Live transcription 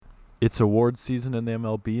It's award season in the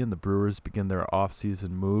MLB, and the Brewers begin their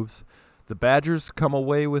off-season moves. The Badgers come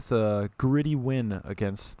away with a gritty win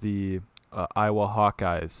against the Iowa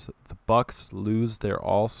Hawkeyes. The Bucks lose their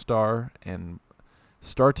all-star and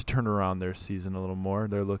start to turn around their season a little more.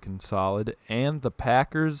 They're looking solid. And the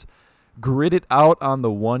Packers grit it out on the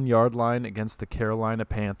 1-yard line against the Carolina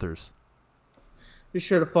Panthers. Be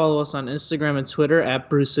sure to follow us on Instagram and Twitter at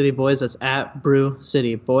Brew City Boys. That's at Brew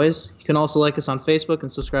City Boys. You can also like us on Facebook and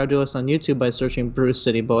subscribe to us on YouTube by searching Brew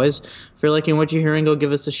City Boys. If you're liking what you're hearing, go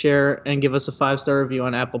give us a share and give us a 5-star review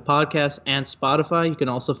on Apple Podcasts and Spotify. You can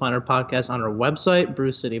also find our podcast on our website,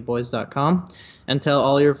 brewcityboys.com, and tell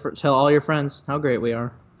all your friends how great we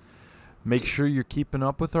are. Make sure you're keeping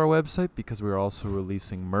up with our website because we're also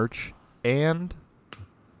releasing merch and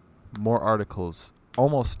more articles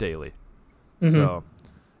almost daily. So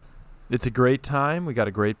it's a great time. We got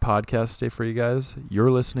a great podcast today for you guys.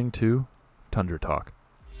 You're listening to Tundra Talk.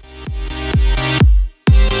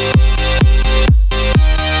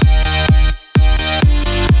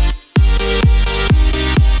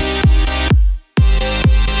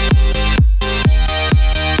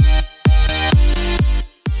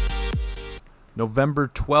 November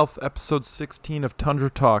 12th, episode 16 of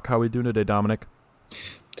Tundra Talk. How are we doing today, Dominic?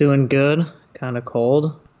 Doing good. Kind of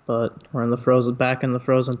cold. But we're back in the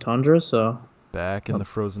frozen tundra, so back in the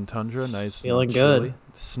frozen tundra, nice, feeling and chilly. Good.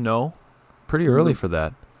 Snow, pretty early for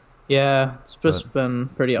that. Yeah, it's just been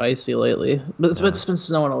pretty icy lately, but it's been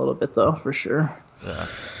snowing a little bit though, for sure. Yeah,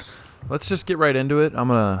 let's just get right into it. I'm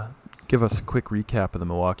gonna give us a quick recap of the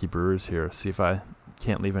Milwaukee Brewers here. See if I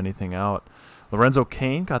can't leave anything out. Lorenzo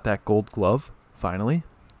Cain got that Gold Glove finally.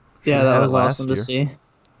 Yeah, that was awesome to see.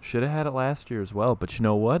 Should have had it last year as well, but you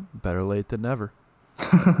know what? Better late than never.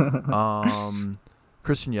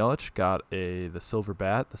 Christian Yelich got the silver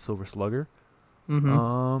bat, the silver slugger.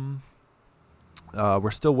 We're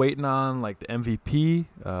still waiting on the MVP.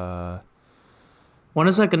 When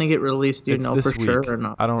is that going to get released? Do you know for week. Sure or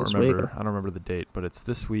not? I don't remember. I don't remember the date, but it's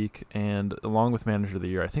this week, and along with Manager of the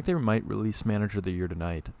Year, I think they might release Manager of the Year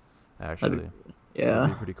tonight. Actually, yeah, so that'd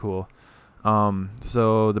be pretty cool.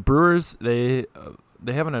 So the Brewers, they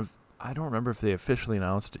haven't. I don't remember if they officially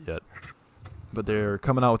announced it yet. But they're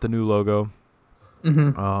coming out with a new logo.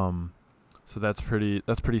 So that's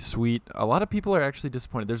pretty sweet. A lot of people are actually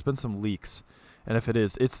disappointed. There's been some leaks, and if it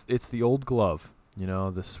is, it's the old glove,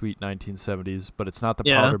 the sweet 1970s, but it's not the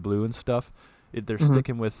powder blue and stuff. They're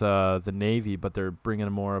sticking with the navy, but they're bringing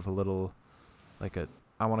more of a little,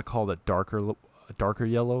 I want to call it a darker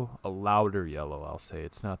yellow, a louder yellow. I'll say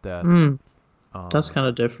it's not that. That's kind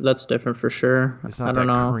of different. That's different for sure. It's not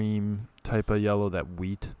that cream type of yellow, that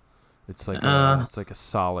wheat. It's like a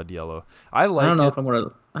solid yellow. I don't know if I'm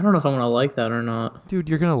gonna like that or not. Dude,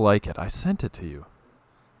 you're gonna like it. I sent it to you.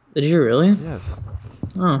 Did you really? Yes.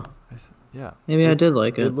 Oh. Yeah. Maybe I did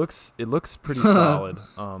like it. It looks pretty solid.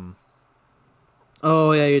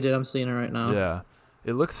 Oh yeah, you did. I'm seeing it right now. Yeah.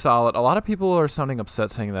 It looks solid. A lot of people are sounding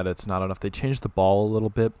upset saying that it's not enough. They changed the ball a little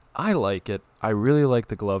bit. I like it. I really like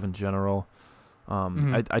the glove in general.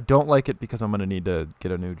 I don't like it because I'm gonna need to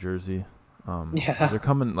get a new jersey. They're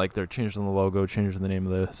coming, they're changing the logo, changing the name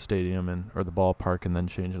of the stadium or the ballpark, and then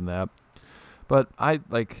changing that. But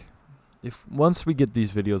if once we get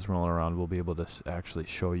these videos rolling around, we'll be able to actually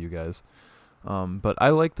show you guys. But I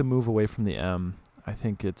like the move away from the M. I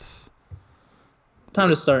think it's time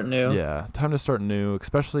to start new. Yeah, time to start new,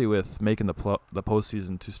 especially with making the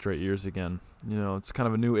postseason 2 straight years again. It's kind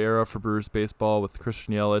of a new era for Brewers baseball with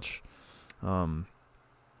Christian Yelich, and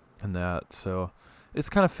that. So it's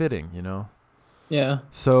kind of fitting, Yeah.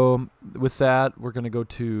 So with that, we're going to go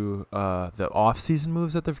to the off-season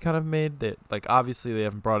moves that they've kind of made. That, obviously they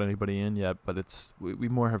haven't brought anybody in yet, but we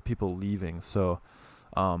more have people leaving. So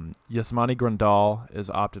Yasmani Grandal is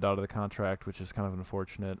opted out of the contract, which is kind of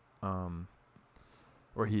unfortunate.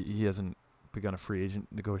 Or he hasn't begun a free agent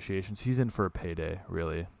negotiations. He's in for a payday,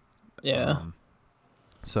 really. Yeah.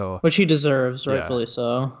 So which he deserves, rightfully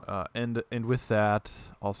so. And with that,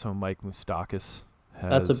 also Mike Moustakas.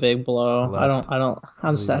 That's a big blow.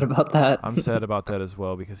 I'm sad about that. I'm sad about that as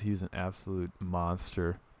well because he's an absolute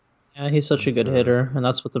monster. Yeah, he's such a good hitter, and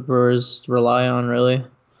that's what the Brewers rely on, really.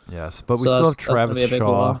 Yes, but we still have Travis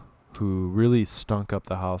Shaw, who really stunk up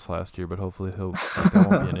the house last year, but hopefully that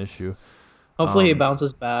won't be an issue. Hopefully he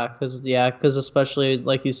bounces back, because especially,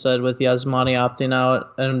 like you said, with Yasmani opting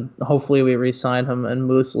out, and hopefully we re-sign him and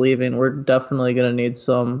Moose leaving, we're definitely going to need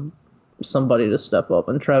somebody to step up,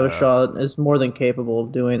 and Travis Shaw is more than capable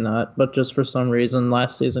of doing that, but just for some reason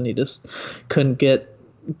last season he just couldn't get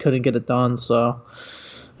it done, so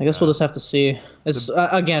I guess we'll just have to see.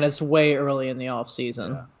 It's way early in the off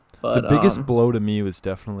season. But the biggest blow to me was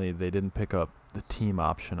definitely they didn't pick up the team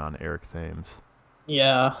option on Eric Thames.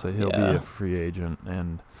 Yeah. So he'll be a free agent,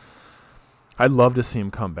 and I'd love to see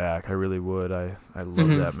him come back. I really would. I love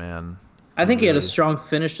that man. I think he had a strong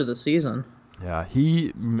finish to the season. Yeah,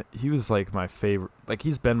 he was like my favorite. Like,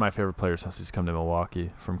 he's been my favorite player since he's come to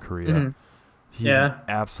Milwaukee from Korea. He's an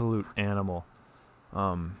absolute animal.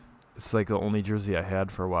 It's like the only jersey I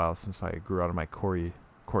had for a while since I grew out of my Corey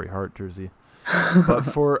Hart jersey.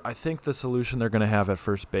 But I think the solution they're going to have at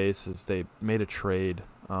first base is they made a trade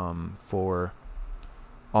for.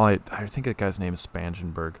 I think that guy's name is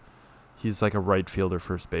Spangenberg. He's like a right fielder,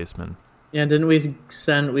 first baseman. Yeah, didn't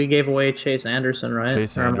we gave away Chase Anderson, right?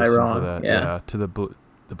 Chase Anderson for that, yeah, to the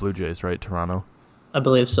Blue Jays, right? Toronto. I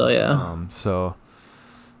believe so, yeah. So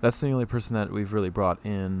that's the only person that we've really brought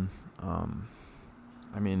in.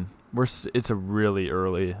 I mean, it's a really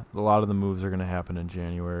early. A lot of the moves are going to happen in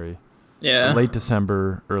January. Yeah. Late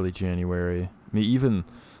December, early January. I mean, even,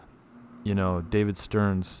 David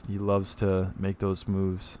Stearns, he loves to make those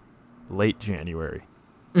moves late January.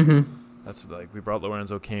 Mm-hmm. That's like, we brought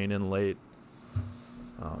Lorenzo Cain in late.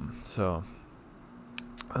 So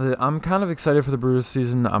I'm kind of excited for the Brewers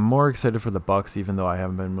season. I'm more excited for the Bucks, even though I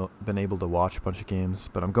haven't been able to watch a bunch of games.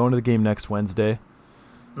 But I'm going to the game next Wednesday.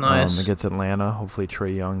 Nice. Against Atlanta. Hopefully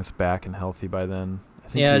Trae Young's back and healthy by then.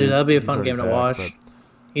 That'll be a fun game to watch.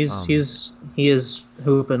 He is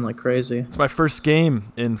hooping like crazy. It's my first game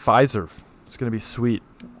in Pfizer. It's gonna be sweet.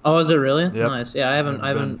 Oh, is it really? Yep. Nice. Yeah, I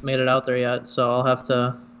haven't made it out there yet, so I'll have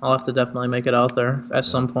to definitely make it out there at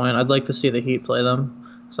some point. I'd like to see the Heat play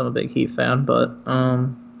them. So I'm a big Heat fan, but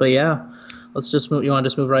yeah, let's just move. You want to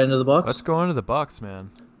just move right into the Bucks? Let's go into the Bucks, man.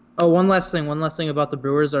 Oh, one last thing about the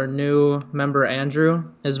Brewers. Our new member Andrew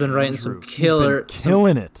has been writing some killer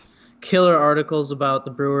articles about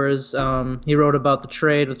the Brewers. He wrote about the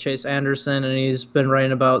trade with Chase Anderson, and he's been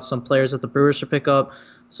writing about some players that the Brewers should pick up.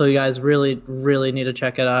 So you guys really, really need to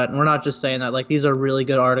check it out. And we're not just saying that. Like, these are really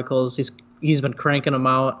good articles. He's been cranking them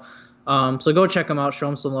out. So go check them out. Show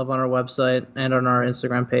him some love on our website and on our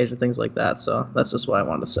Instagram page and things like that. So that's just what I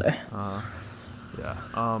wanted to say.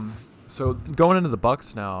 Yeah. So going into the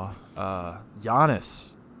Bucks now, Giannis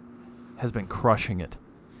has been crushing it.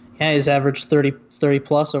 Yeah, he's averaged 30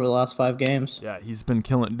 plus over the last 5 games. Yeah, he's been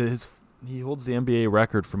killing. He holds the NBA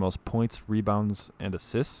record for most points, rebounds, and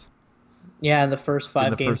assists. Yeah, in the first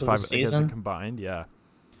 5 games of the season combined. Yeah,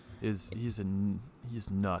 he's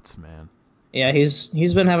nuts, man. Yeah,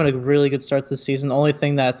 he's been having a really good start to the season. The only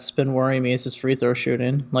thing that's been worrying me is his free throw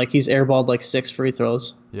shooting. Like, he's airballed like 6 free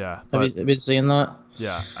throws. Yeah, have you seen that?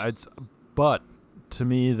 Yeah, but to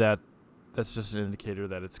me that's just an indicator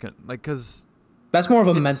that it's gonna, like, because that's more of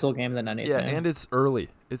a mental game than anything. Yeah, and it's early.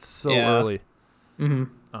 It's so early.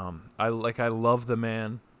 Mm-hmm. I love the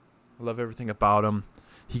man. I love everything about him.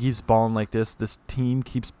 He keeps balling like this. This team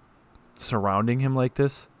keeps surrounding him like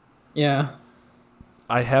this. Yeah.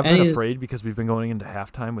 I have been afraid because we've been going into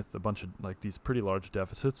halftime with a bunch of like these pretty large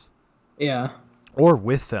deficits. Yeah. Or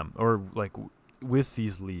with them, or like with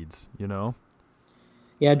these leads,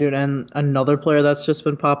 Yeah, dude, and another player that's just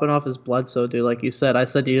been popping off is Bledsoe, dude. Like you said,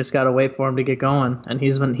 you just gotta wait for him to get going, and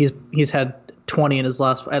he's had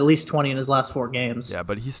at least 20 in his last 4 games. Yeah,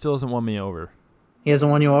 but he still hasn't won me over. He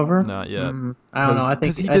hasn't won you over? Not yet. I don't know. I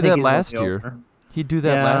think he did that last year. Over. He'd do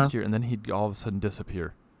that last year, and then he'd all of a sudden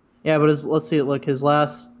disappear. Yeah, but let's see. Look, his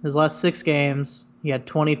last 6 games, he had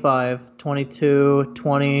 25, 22,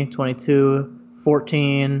 20, 22,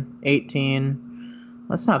 14, 18.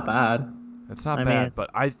 That's not bad. It's not bad,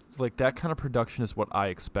 but I like that kind of production is what I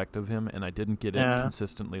expect of him, and I didn't get it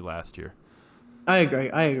consistently last year. I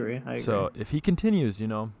agree. So if he continues,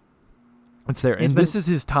 it's there, and this is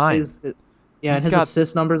his time. And his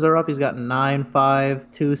assist numbers are up. He's got 9,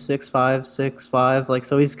 5, 2, 6, 5, 6, 5. Like,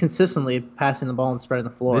 so he's consistently passing the ball and spreading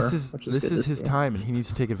the floor. This is his time, and he needs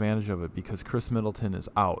to take advantage of it because Chris Middleton is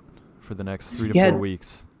out for the next 3 to 4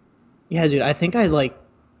 weeks. Yeah, dude. I think I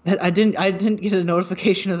didn't get a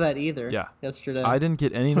notification of that either. Yeah. Yesterday. I didn't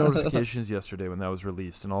get any notifications yesterday when that was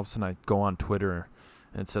released, and all of a sudden I go on Twitter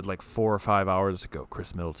and it said like 4 or 5 hours ago,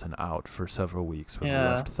 Chris Middleton out for several weeks with a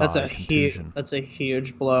left thigh contusion. That's a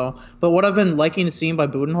huge blow. But what I've been liking to see by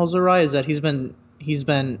Budenholzer is that he's been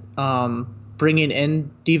bringing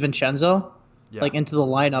in DiVincenzo into the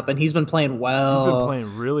lineup, and he's been playing well. He's been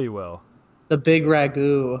playing really well. The big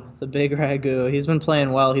ragu. He's been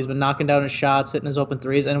playing well. He's been knocking down his shots, hitting his open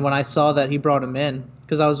threes. And when I saw that he brought him in,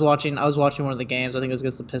 because I was watching one of the games, I think it was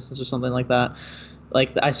against the Pistons or something like that.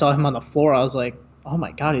 Like, I saw him on the floor. I was like, oh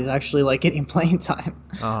my God, he's actually like getting playing time.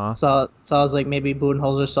 Uh-huh. So So I was like, maybe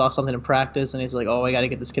Budenholzer saw something in practice, and he's like, oh, I got to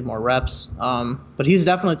get this kid more reps. But he's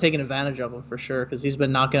definitely taking advantage of him for sure because he's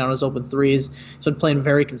been knocking out his open threes. He's been playing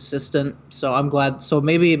very consistent. So I'm glad. So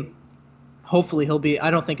maybe, hopefully, he'll be.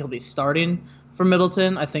 I don't think he'll be starting for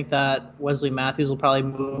Middleton. I think that Wesley Matthews will probably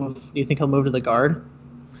move. Do you think he'll move to the guard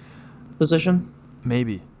position?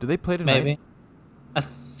 Maybe. Do they play tonight? Maybe. I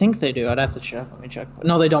think they do. I'd have to check. Let me check.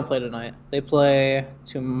 No, they don't play tonight. They play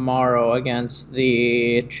tomorrow against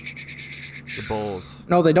the Bulls.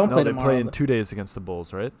 No, they don't play they tomorrow. play in 2 days against the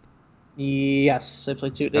Bulls, right? Yes, they play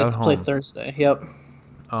They play Thursday. Yep.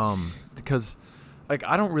 Because, like,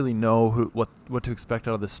 I don't really know what to expect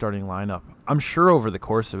out of this starting lineup. I'm sure over the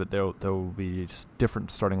course of it, there will be just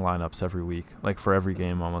different starting lineups every week, like for every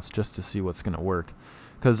game almost, just to see what's going to work.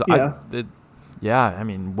 Because I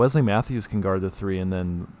mean, Wesley Matthews can guard the 3, and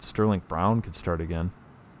then Sterling Brown could start again.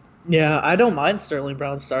 Yeah, I don't mind Sterling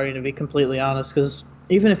Brown starting, to be completely honest, because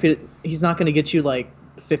even if he's not going to get you like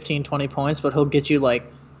 15, 20 points, but he'll get you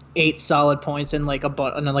like 8 solid points and like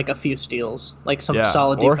a few steals, like some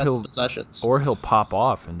solid defensive possessions. Or he'll pop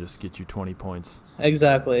off and just get you 20 points.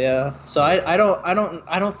 Exactly, yeah. So I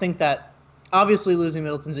don't think that. Obviously, losing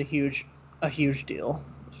Middleton's a huge deal.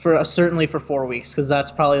 Certainly for 4 weeks, because that's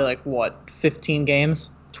probably like what, 15 games,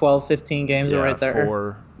 12, 15 games right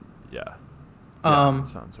there. Yeah.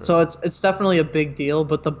 Sounds right. So it's definitely a big deal,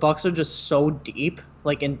 but the Bucks are just so deep,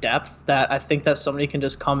 like in depth, that I think that somebody can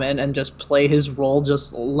just come in and just play his role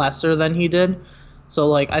just lesser than he did. So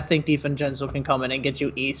like I think DiVincenzo can come in and get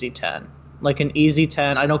you easy 10, like an easy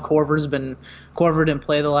 10. I know Korver didn't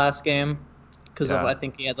play the last game. Because I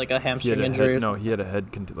think he had like a hamstring injury. He had a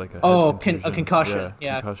head concussion. A concussion.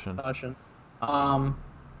 Yeah, concussion.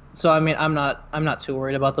 So I mean, I'm not too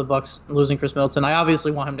worried about the Bucks losing Chris Middleton. I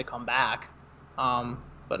obviously want him to come back,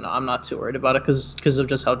 but no, I'm not too worried about it because of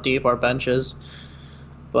just how deep our bench is.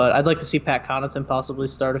 But I'd like to see Pat Connaughton possibly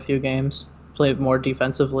start a few games, play more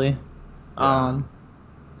defensively. Yeah.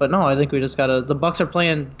 But no, I think we just gotta. The Bucks are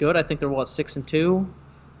playing good. I think they're 6-2,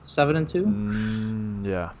 7-2.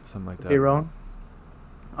 Yeah, something like that. Be wrong.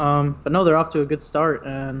 But no, they're off to a good start,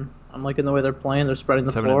 and I'm liking the way they're playing. They're spreading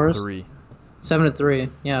the floors. 7-3. 7-3.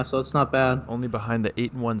 Yeah, so it's not bad. Only behind the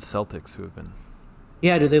 8-1 Celtics, who have been.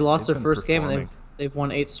 Yeah, dude, they lost their first game, and they've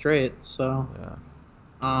won 8 straight. So.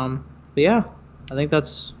 Yeah. But yeah, I think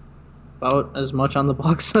that's about as much on the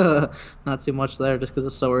Bucks. Not too much there, just because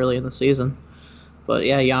it's so early in the season. But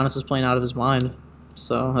yeah, Giannis is playing out of his mind.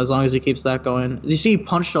 So as long as he keeps that going. Did you see he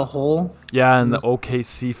punched a hole? Yeah, and the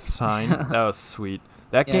OKC sign. That was sweet.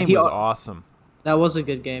 That game was awesome. That was a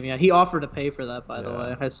good game, yeah. He offered to pay for that, by the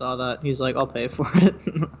way. I saw that. He's like, I'll pay for it.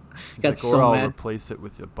 Got so I'll mad. replace it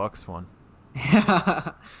with the Bucks one.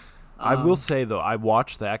 Yeah. I will say, though, I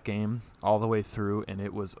watched that game all the way through, and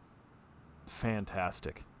it was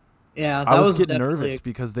fantastic. Yeah, I was getting nervous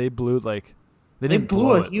because they blew, like... They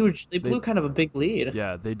blew kind of a big lead.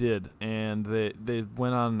 Yeah, they did. And they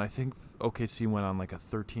went on, I think OKC went on like a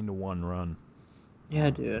 13-1 run. Yeah,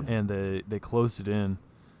 dude. And they closed it in,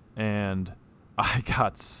 and I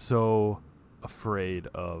got so afraid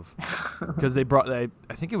of because they brought. I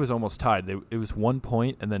think it was almost tied. It was 1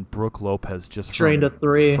 point, and then Brook Lopez just trained a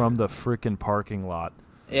 3 from the freaking parking lot.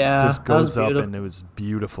 Yeah, just goes up, and it was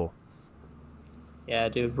beautiful. Yeah,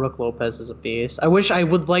 dude, Brook Lopez is a beast. I wish I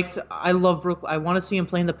would like to. I love Brook. I want to see him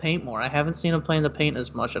play in the paint more. I haven't seen him play in the paint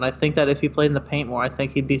as much, and I think that if he played in the paint more, I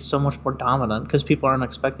think he'd be so much more dominant because people aren't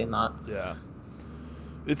expecting that. Yeah.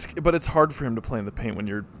 But it's hard for him to play in the paint when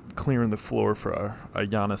you're clearing the floor for a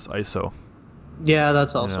Giannis ISO. Yeah,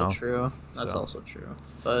 that's also true. That's also true.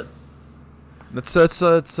 But let's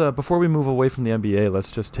before we move away from the NBA,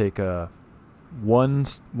 let's just take one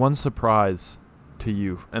surprise to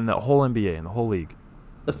you and the whole NBA and the whole league.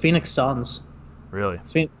 The Phoenix Suns. Really?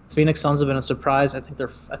 Phoenix Suns have been a surprise. I think they're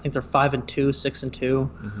 5-2, 6-2.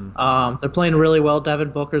 Mm-hmm. They're playing really well.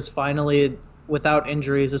 Devin Booker's finally, without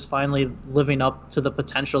injuries, is finally living up to the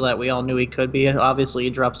potential that we all knew he could be. Obviously, he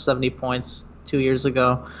dropped 70 points 2 years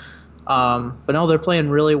ago. But no, they're playing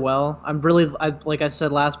really well. Like I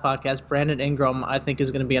said last podcast, Brandon Ingram, I think,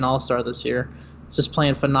 is going to be an all-star this year. He's just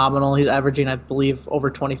playing phenomenal. He's averaging, I believe,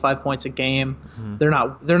 over 25 points a game. Mm-hmm.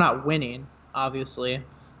 They're not winning, obviously.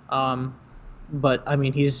 But I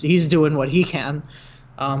mean, he's doing what he can.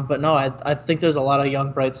 But no, I think there's a lot of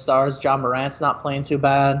young bright stars. John Morant's not playing too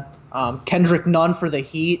bad. Kendrick Nunn for the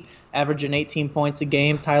Heat, averaging 18 points a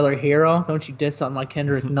game. Tyler Hero, don't you diss on my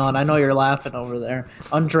Kendrick Nunn. I know you're laughing over there.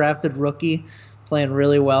 Undrafted rookie, playing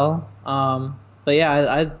really well. But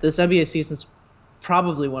yeah, this NBA season's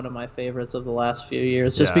probably one of my favorites of the last few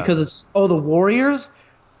years, just because it's the Warriors.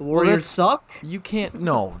 The Warriors suck. You can't.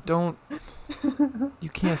 Don't. You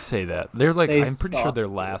can't say that. They're like, They I'm pretty sure suck, they're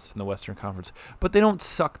dude. last in the Western Conference. But they don't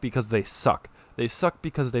suck because they suck. They suck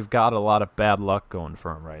because they've got a lot of bad luck going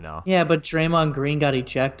for them right now. Yeah, but Draymond Green got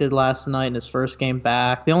ejected last night in his first game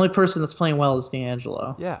back. The only person that's playing well is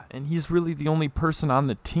D'Angelo. Yeah, and he's really the only person on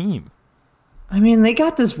the team. I mean, they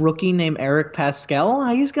got this rookie named Eric Pascal.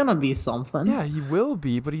 He's gonna be something. Yeah, he will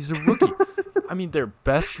be, but he's a rookie. I mean,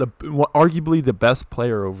 arguably the best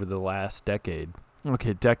player over the last decade.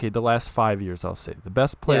 Okay, the last 5 years, I'll say. The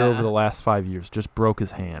best player over the last 5 years just broke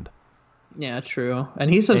his hand. Yeah, true. And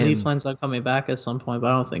he says he plans on coming back at some point,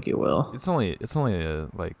 but I don't think he will. It's only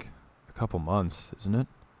like a couple months, isn't it?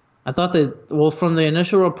 I thought from the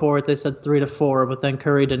initial report, they said 3 to 4, but then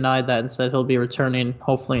Curry denied that and said he'll be returning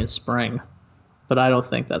hopefully in spring. But I don't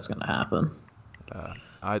think that's going to happen.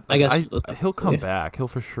 I guess he'll come back. He'll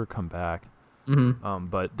for sure come back. Mm-hmm.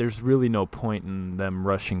 But there's really no point in them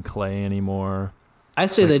rushing Clay anymore. I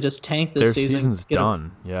say they just tank this season. Their season's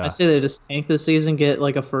done. Yeah. I say they just tank this season, get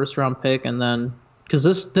like a first-round pick, and then because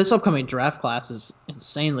this upcoming draft class is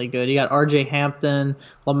insanely good. You got R.J. Hampton,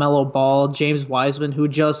 LaMelo Ball, James Wiseman, who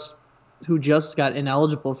just got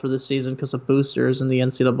ineligible for this season because of boosters in the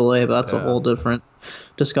NCAA, but that's a whole different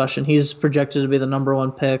discussion. He's projected to be the number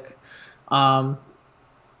 1 pick.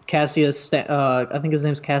 Cassius, I think his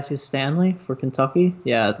name's Cassius Stanley for Kentucky.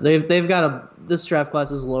 Yeah, they've got this draft class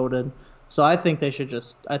is loaded. So I think they should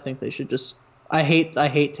just. I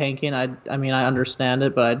hate tanking. I mean I understand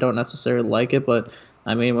it, but I don't necessarily like it. But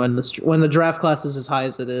I mean when the draft class is as high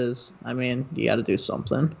as it is, I mean you got to do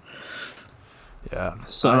something. Yeah.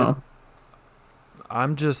 So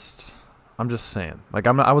I'm just saying. Like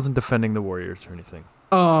I wasn't defending the Warriors or anything.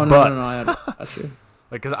 Oh no, I got you.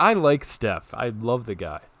 Like, cause I like Steph. I love the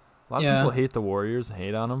guy. A lot of Yeah. people hate the Warriors and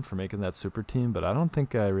hate on him for making that super team, but I don't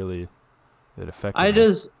think it affected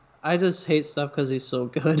me. I just hate stuff because he's so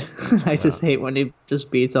good. I just hate when he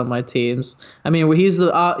just beats on my teams. I mean, he's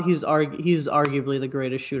arguably the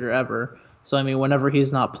greatest shooter ever. So I mean, whenever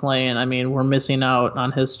he's not playing, I mean, we're missing out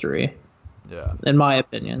on history. Yeah. In my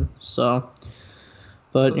opinion. So,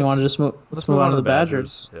 but you want to just move? Let's move on to the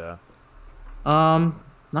Badgers. Yeah.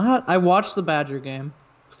 I watched the Badger game,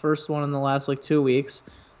 first one in the last like 2 weeks.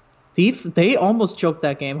 They almost choked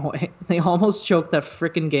that game away. They almost choked that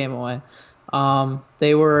freaking game away.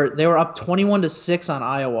 They were up 21-6 on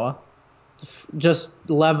Iowa, just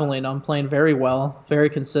leveling them, playing very well, very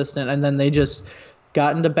consistent, and then they just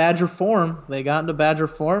got into Badger form. They got into Badger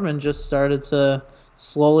form and just started to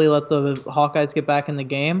slowly let the Hawkeyes get back in the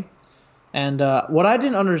game. And what I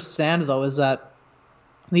didn't understand though is that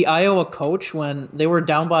the Iowa coach, when they were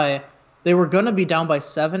going to be down by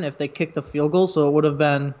 7 if they kicked the field goal, so it would have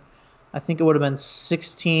been, I think it would have been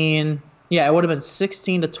 16. Yeah, it would have been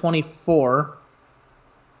 16-24,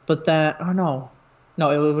 but it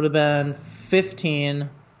would have been 15. It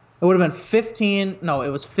would have been 15. No, it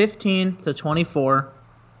was 15-24,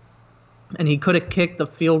 and he could have kicked the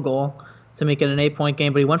field goal to make it an 8-point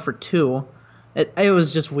game, but he went for 2. It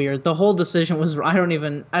was just weird. The whole decision was. I don't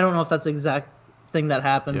know if that's the exact thing that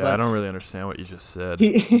happened. Yeah, but I don't really understand what you just said.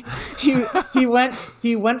 He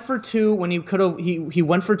went for 2 when he could have he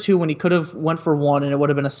went for 2 when he could have went for 1 and it would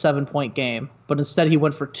have been a 7-point game. But instead he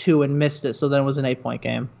went for 2 and missed it, so then it was an 8-point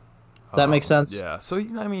game. That makes sense? Yeah. So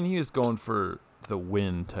I mean he was going for the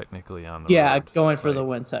win technically on the road, going for the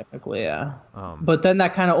win technically, yeah. But then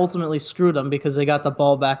that kind of ultimately screwed them because they got the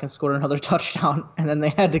ball back and scored another touchdown, and then they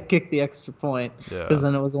had to kick the extra point because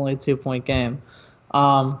then it was only a 2-point game.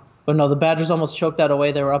 But no, the Badgers almost choked that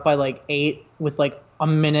away. They were up by like 8 with like a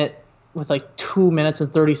minute, with like 2 minutes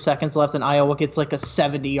and 30 seconds left, and Iowa gets like a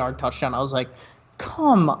 70-yard touchdown. I was like,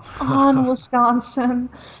 come on, Wisconsin.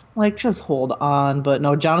 Like, just hold on. But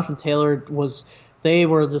no, Jonathan Taylor they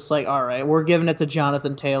were just like, all right, we're giving it to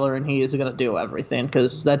Jonathan Taylor, and he is going to do everything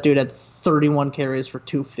because that dude had 31 carries for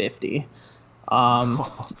 250.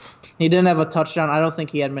 He didn't have a touchdown. I don't think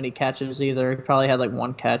he had many catches either. He probably had like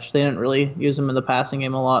 1 catch. They didn't really use him in the passing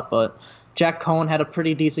game a lot, but Jack Cohn had a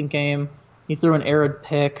pretty decent game. He threw an errant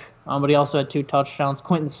pick, but he also had 2 touchdowns.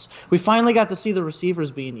 We finally got to see the receivers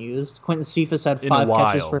being used. Quentin Cephas had 5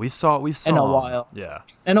 catches we saw in a while. Yeah.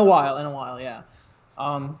 In a while, yeah.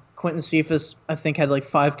 Quentin Cephas, I think, had like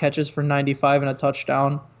 5 catches for 95 and a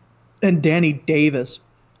touchdown. And Danny Davis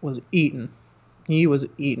was eaten. He was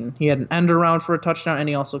eaten. He had an end around for a touchdown, and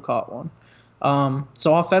he also caught one.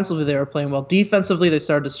 So offensively, they were playing well. Defensively, they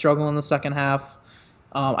started to struggle in the second half.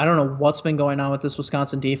 I don't know what's been going on with this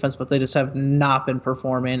Wisconsin defense, but they just have not been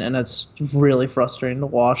performing, and it's really frustrating to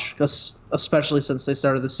watch, especially since they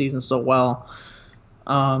started the season so well.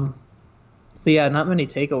 But yeah, not many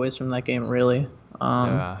takeaways from that game, really.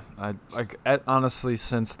 Honestly,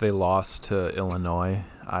 since they lost to Illinois,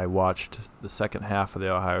 I watched the second half of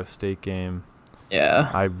the Ohio State game.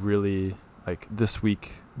 Yeah. I really like this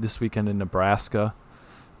weekend in Nebraska.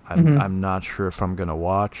 I'm not sure if I'm gonna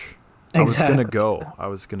watch. Exactly. I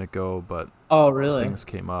was gonna go, but really? things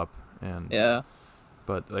came up, and yeah.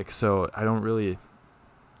 But so I don't really.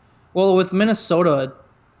 Well, with Minnesota,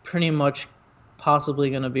 pretty much possibly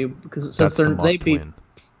gonna be because since they beat. Win.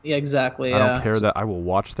 Yeah, exactly. I don't care that I will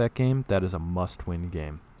watch that game. That is a must-win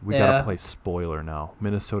game. We gotta play spoiler now.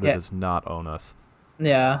 Minnesota does not own us.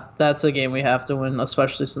 Yeah, that's a game we have to win,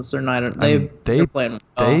 especially since they're 9.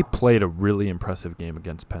 They played a really impressive game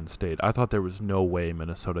against Penn State. I thought there was no way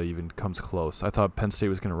Minnesota even comes close. I thought Penn State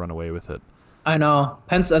was going to run away with it. I know.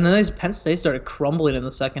 And then Penn State started crumbling in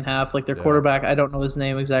the second half. Like their quarterback, I don't know his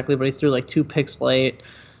name exactly, but he threw like 2 picks late.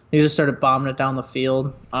 He just started bombing it down the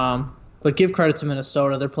field. But give credit to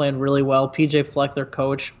Minnesota. They're playing really well. PJ Fleck, their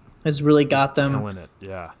coach, has really got them. Killing it,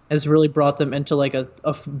 yeah. Has really brought them into like a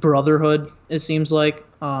brotherhood. It seems like,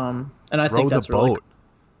 and I think that's really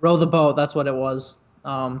row the boat. That's what it was.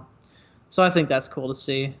 So I think that's cool to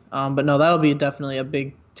see. But no, that'll be definitely a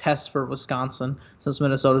big test for Wisconsin since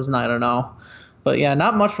Minnesota's 9-0. But yeah,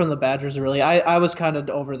 not much from the Badgers really. I was kind of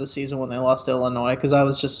over the season when they lost to Illinois because I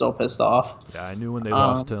was just so pissed off. Yeah, I knew when they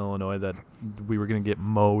lost to Illinois that we were going to get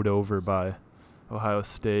mowed over by Ohio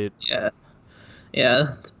State.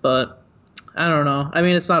 Yeah, but I don't know. I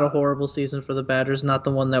mean, it's not a horrible season for the Badgers, not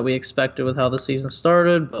the one that we expected with how the season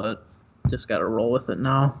started, but just got to roll with it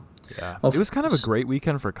now. Yeah, it was kind of a great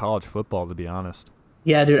weekend for college football, to be honest.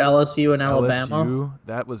 Yeah, dude, LSU and Alabama.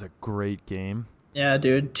 That was a great game. Yeah,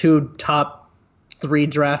 dude, 2 top 3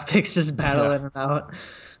 draft picks just battling it out.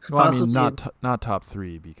 Well, I mean, not top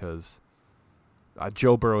 3 because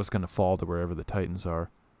Joe Burrow is going to fall to wherever the Titans are.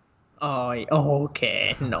 Oh,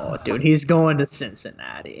 okay. No, dude, he's going to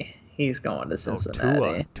Cincinnati. Tua's going to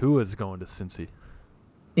Cincy.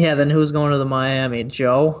 Yeah, then who's going to the Miami?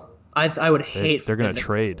 Joe? I would hate. They're going to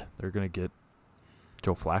trade. They're going to get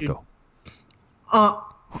Joe Flacco.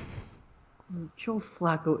 Joe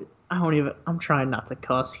Flacco. I'm trying not to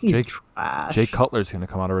cuss. He's trash. Jay Cutler's going to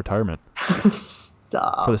come out of retirement.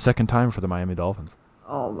 Stop. For the second time for the Miami Dolphins.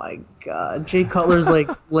 Oh my God. Jay Cutler's like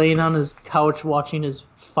laying on his couch watching his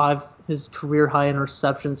career high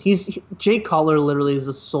interceptions. Jay Cutler literally is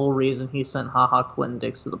the sole reason he sent HaHa Clinton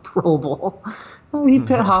Dix to the Pro Bowl.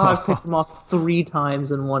 HaHa picked him off 3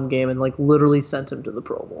 times in one game and like literally sent him to the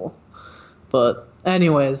Pro Bowl. But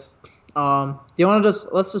anyways, do you want to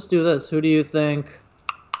let's just do this. Who do you think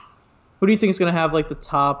is going to have like the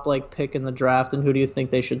top like pick in the draft, and who do you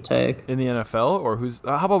think they should take in the NFL? Or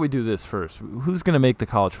how about we do this first? Who's going to make the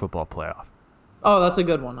college football playoff? Oh, that's a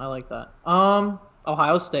good one. I like that.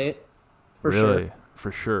 Ohio State, for sure.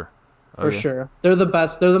 For sure. For sure. They're the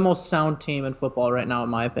best. They're the most sound team in football right now, in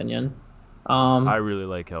my opinion. I really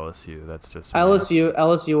like LSU. That's just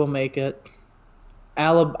LSU will make it.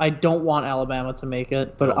 I don't want Alabama to make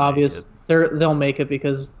it, but obviously they'll make it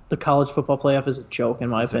because the college football playoff is a joke, in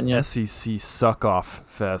my opinion. An SEC suck-off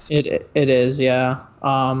fest. It is, yeah.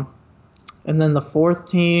 And then the 4th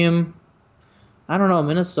team, I don't know.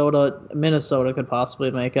 Minnesota could possibly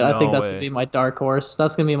make it. I think that's going to be my dark horse.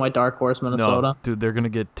 Minnesota. No, dude, they're going to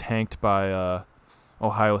get tanked by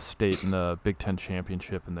Ohio State in the Big Ten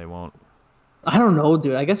championship, and they won't. I don't know,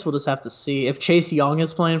 dude. I guess we'll just have to see. If Chase Young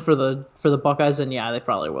is playing for the Buckeyes, then yeah, they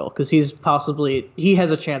probably will, because he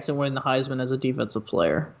has a chance in winning the Heisman as a defensive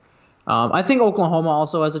player. I think Oklahoma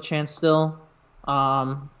also has a chance still,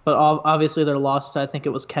 but obviously their loss to, I think it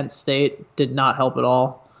was Kent State, did not help at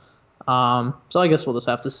all. So I guess we'll just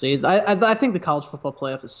have to see. I think the college football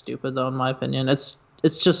playoff is stupid, though, in my opinion. It's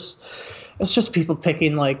just people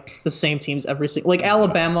picking like the same teams every single. Like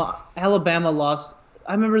Alabama lost.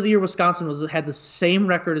 I remember the year Wisconsin had the same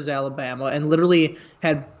record as Alabama and literally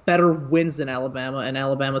had better wins than Alabama, and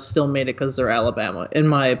Alabama still made it because they're Alabama, in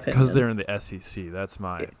my opinion. Because they're in the SEC. That's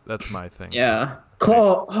my thing. Yeah.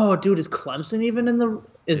 Oh, dude, is Clemson even in the?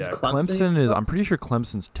 Clemson is. I'm pretty sure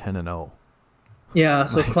Clemson's 10-0. Yeah,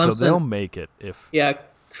 so Clemson. So they'll make it if. Yeah,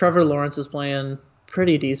 Trevor Lawrence is playing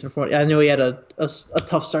pretty decent for it. I know he had a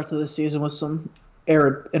tough start to the season with some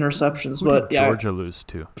error interceptions, but yeah. Georgia lose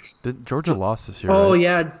to? Did Georgia lost this year? Oh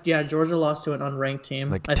right? yeah. Georgia lost to an unranked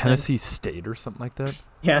team, like Tennessee State or something like that.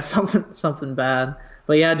 Yeah, something bad.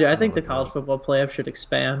 But yeah, dude, I think the college football playoff should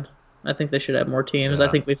expand. I think they should have more teams. Yeah.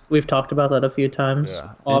 I think we've talked about that a few times.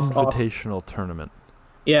 Yeah. Invitational tournament.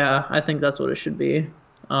 Yeah, I think that's what it should be.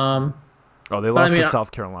 They lost to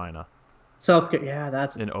South Carolina. Yeah,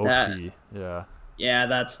 that's in OT. Yeah. Yeah,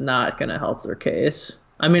 that's not gonna help their case.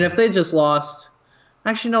 I mean, if they just lost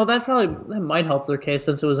Actually, no, that might help their case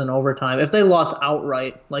since it was in overtime. If they lost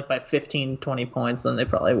outright, like by 15, 20 points, then they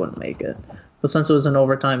probably wouldn't make it. But since it was in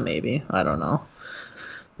overtime, maybe. I don't know.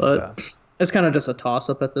 Yeah. But it's kind of just a toss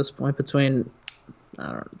up at this point between I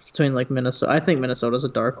don't know, between like Minnesota. I think Minnesota's a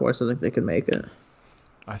dark horse. I think they could make it.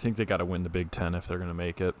 I think they got to win the Big Ten if they're going to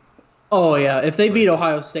make it. Oh yeah, if they beat Like,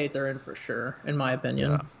 Ohio State, they're in for sure, in my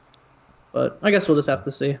opinion. yeah. But I guess we'll just have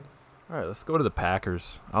to see. All right, let's go to the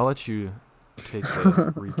Packers. I'll let you take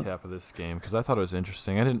the recap of this game because I thought it was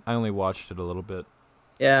interesting. I only watched it a little bit.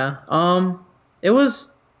 Yeah. It was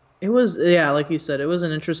yeah, like you said, it was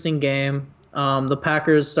an interesting game. The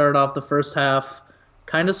Packers started off the first half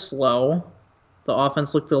kind of slow. The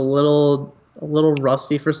offense looked a little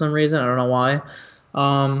rusty for some reason. I don't know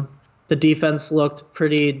why. The defense looked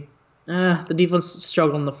pretty. The defense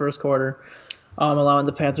struggled in the first quarter, allowing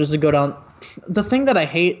the Panthers to go down. The thing that I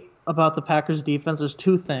hate about the Packers defense, there's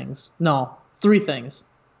two things. No, three things.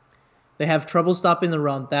 They have trouble stopping the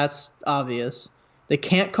run. That's obvious. They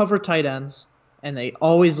can't cover tight ends, and they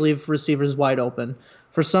always leave receivers wide open.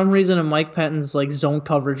 For some reason, in Mike Pettine's like zone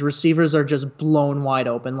coverage, receivers are just blown wide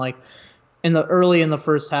open. Like in the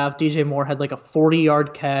first half, DJ Moore had like a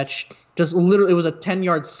 40-yard catch. Just literally, it was a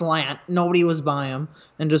 10-yard slant. Nobody was by him,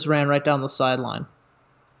 and just ran right down the sideline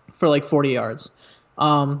for like 40 yards.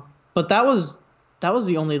 But that was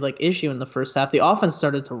the only like issue in the first half. The offense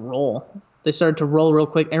started to roll. They started to roll real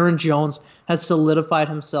quick. Aaron Jones has solidified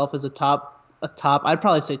himself as a top. I'd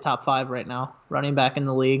probably say top 5 right now, running back in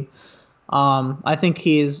the league. I think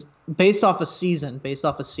he's based off a season,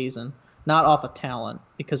 not off of talent,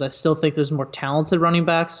 because I still think there's more talented running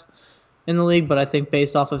backs in the league. But I think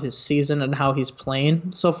based off of his season and how he's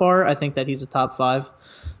playing so far, I think that he's a top 5.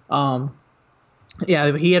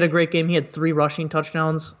 Yeah, he had a great game. He had 3 rushing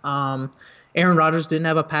touchdowns. Aaron Rodgers didn't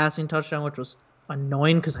have a passing touchdown, which was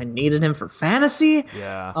annoying because I needed him for fantasy.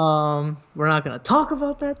 Yeah. We're not gonna talk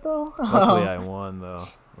about that though. Luckily, I won though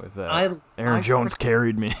with that. Aaron Jones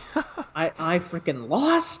carried me. I freaking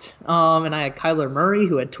lost. And I had Kyler Murray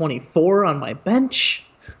who had 24 on my bench.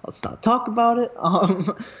 Let's not talk about it.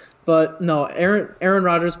 But no, Aaron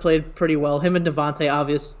Rodgers played pretty well. Him and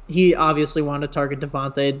Devontae, he obviously wanted to target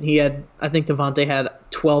Devontae. I think Devontae had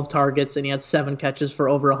 12 targets and he had 7 catches for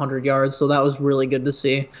over 100 yards. So that was really good to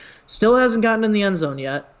see. Still hasn't gotten in the end zone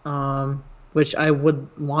yet, which I would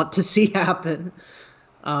want to see happen.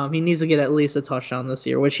 He needs to get at least a touchdown this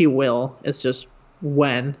year, which he will. It's just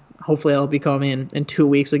when. Hopefully that'll be coming in 2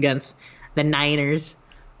 weeks against the Niners.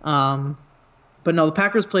 But no, the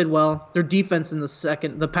Packers played well. The Packers defense in the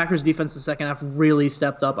second half really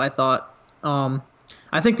stepped up, I thought.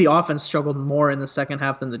 I think the offense struggled more in the second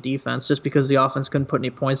half than the defense, just because the offense couldn't put any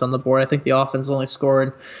points on the board. I think the offense only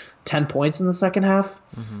scored 10 points in the second half.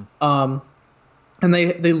 Mm-hmm. And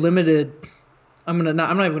they limited. I'm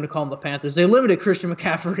not even gonna call them the Panthers. They limited Christian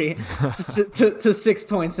McCaffrey to 6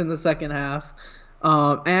 points in the second half,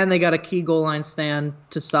 and they got a key goal line stand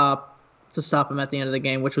to stop him at the end of the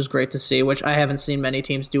game, which was great to see, which I haven't seen many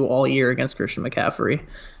teams do all year against Christian McCaffrey.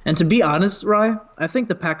 And to be honest, Rye, I think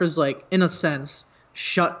the Packers, like, in a sense,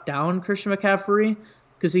 shut down Christian McCaffrey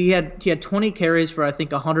because he had 20 carries for, I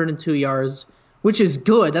think, 102 yards, which is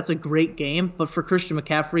good. That's a great game. But for Christian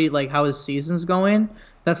McCaffrey, like, how his season's going,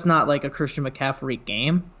 that's not, like, a Christian McCaffrey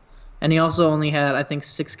game. And he also only had, I think,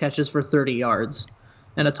 6 catches for 30 yards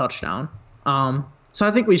and a touchdown. So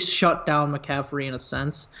I think we shut down McCaffrey in a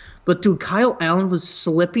sense. But, dude, Kyle Allen was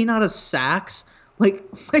slipping out of sacks like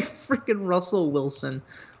freaking Russell Wilson.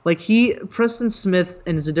 Like, Preston Smith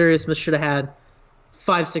and Zadarius Smith should have had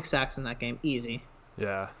 5-6 sacks in that game. Easy.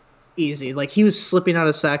 Yeah. Easy. Like, he was slipping out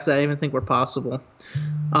of sacks that I didn't even think were possible.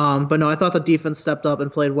 But, no, I thought the defense stepped up and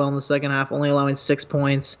played well in the second half, only allowing 6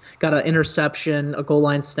 points. Got an interception, a goal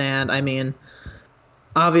line stand. I mean,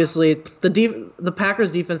 obviously, the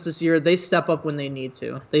Packers defense this year, they step up when they need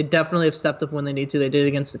to. They definitely have stepped up when they need to. They did it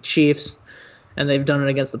against the Chiefs, and they've done it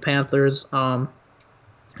against the Panthers.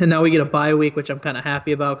 And now we get a bye week, which I'm kind of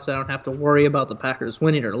happy about because I don't have to worry about the Packers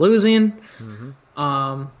winning or losing. Mm-hmm.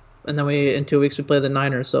 And then in 2 weeks we play the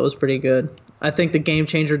Niners, so it was pretty good. I think the game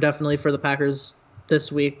changer definitely for the Packers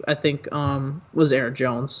this week, I think, was Aaron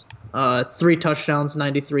Jones. 3 touchdowns,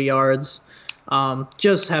 93 yards.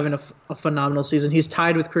 Just having a phenomenal season. He's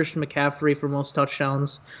tied with Christian McCaffrey for most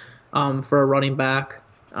touchdowns for a running back.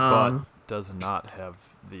 But does not have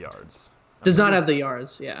the yards. Does not have the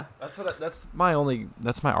yards, yeah. That's my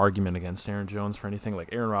argument against Aaron Jones for anything. Like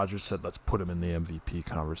Aaron Rodgers said, let's put him in the MVP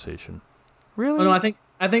conversation. Really? Oh, no, I think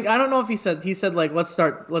I don't know if he said like let's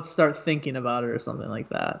start thinking about it or something like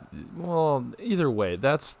that. Well, either way,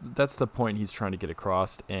 that's the point he's trying to get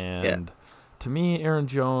across. And to me, Aaron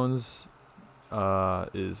Jones,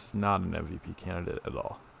 is not an MVP candidate at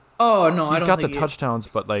all. Oh no, I don't He's got the think touchdowns,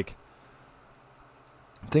 but like,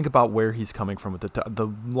 think about where he's coming from with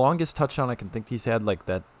the longest touchdown I can think he's had, like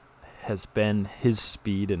that has been his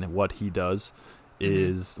speed and what he does.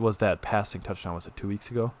 Was that passing touchdown? Was it 2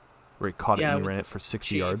 weeks ago, where he caught it and he ran it for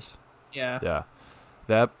 60 yards? Yeah.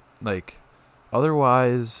 That like,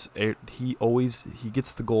 otherwise he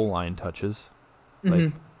gets the goal line touches,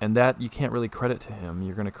 like, and that you can't really credit to him.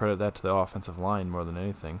 You're going to credit that to the offensive line more than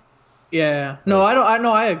anything. Yeah. No,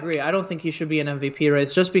 I agree. I don't think he should be an MVP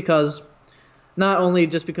race just because. Not only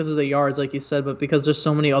just because of the yards, like you said, but because there's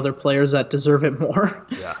so many other players that deserve it more.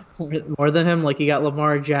 Yeah. More than him. Like, you got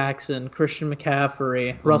Lamar Jackson, Christian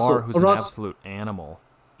McCaffrey, Lamar, who's an absolute animal.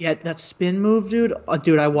 Yeah, that spin move, dude.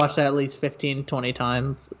 Dude, I watched that at least 15, 20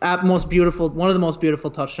 times. One of the most beautiful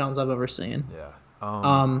touchdowns I've ever seen.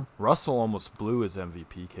 Yeah. Russell almost blew his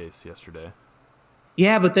MVP case yesterday.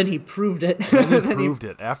 Yeah, but then he proved it.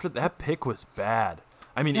 It. After that pick was bad.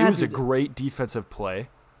 I mean, it was a great defensive play.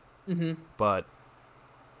 But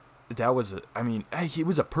that was it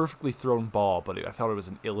was a perfectly thrown ball, but I thought it was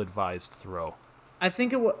an ill-advised throw. I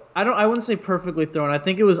think I wouldn't say perfectly thrown. I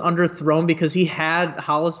think it was underthrown because he had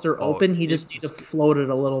Hollister open. He just needed to float it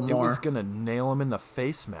a little more. It was going to nail him in the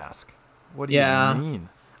face mask. What do you mean?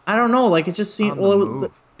 I don't know. Like, it just seemed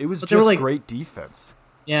it was just great defense.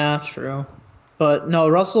 Yeah, true. But no,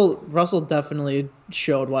 Russell definitely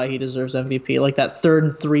showed why he deserves MVP. Like that 3rd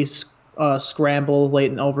and 3 scramble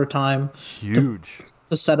late in overtime. Huge.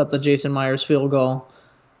 To set up the Jason Myers field goal.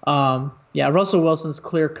 Yeah, Russell Wilson's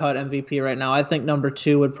clear-cut MVP right now. I think number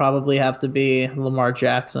 2 would probably have to be Lamar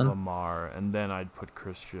Jackson. And then I'd put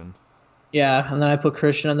Christian. Yeah, and then I put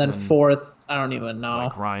Christian, and then 4th, I don't even know.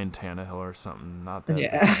 Like Ryan Tannehill or something. Not that.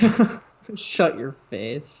 Yeah. Shut your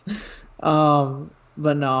face. But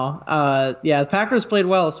no. The Packers played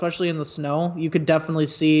well, especially in the snow. You could definitely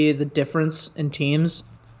see the difference in teams.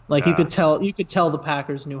 Like, you could tell the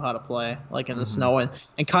Packers knew how to play, like, in the snow.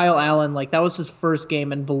 And Kyle Allen, like, that was his first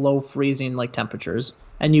game in below freezing, like, temperatures.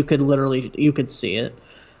 And you could see it.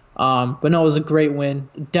 But no, it was a great win.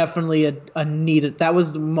 Definitely a needed – that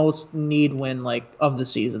was the most need win, like, of the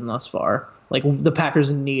season thus far. Like, the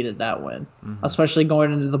Packers needed that win, especially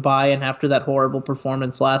going into the bye and after that horrible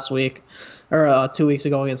performance last week or 2 weeks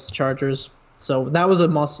ago against the Chargers. So that was a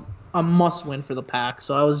must win for the Pack.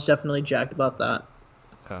 So I was definitely jacked about that.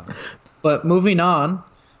 Yeah. But moving on,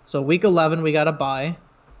 so week 11 we got a bye,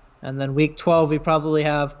 and then week 12 we probably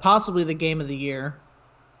have possibly the game of the year,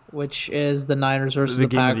 which is the Niners versus the Packers.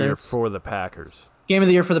 The game of the year for the Packers. Game of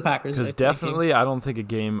the year for the Packers. Because definitely, I don't think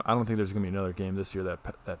there's gonna be another game this year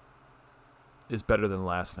that is better than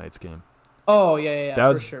last night's game. Oh yeah.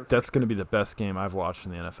 That's gonna be the best game I've watched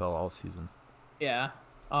in the NFL all season. Yeah.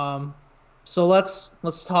 So let's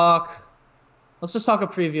talk. Let's just talk a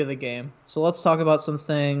preview of the game. So let's talk about some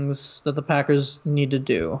things that the Packers need to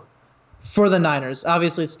do for the Niners.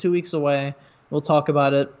 Obviously, it's 2 weeks away. We'll talk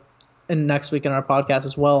about it next week in our podcast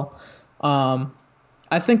as well.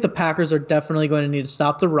 I think the Packers are definitely going to need to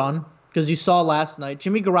stop the run because you saw last night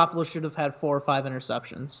Jimmy Garoppolo should have had 4 or 5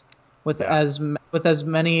 interceptions with as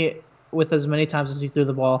many times as he threw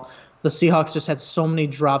the ball. The Seahawks just had so many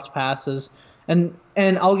dropped passes, and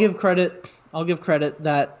I'll give credit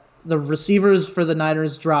that the receivers for the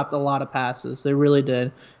Niners dropped a lot of passes. They really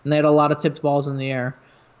did. And they had a lot of tipped balls in the air.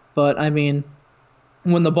 But, I mean,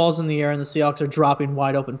 when the ball's in the air and the Seahawks are dropping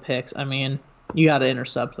wide open picks, I mean, you got to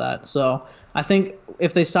intercept that. So I think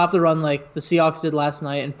if they stop the run like the Seahawks did last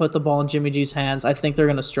night and put the ball in Jimmy G's hands, I think they're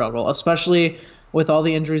going to struggle, especially with all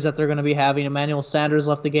the injuries that they're going to be having. Emmanuel Sanders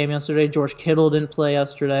left the game yesterday. George Kittle didn't play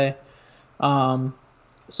yesterday.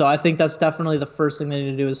 So I think that's definitely the first thing they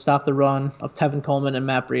need to do is stop the run of Tevin Coleman and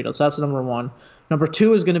Matt Breida. So that's number 1. Number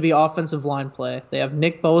 2 is going to be offensive line play. They have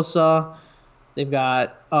Nick Bosa. They've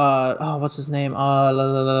got what's his name?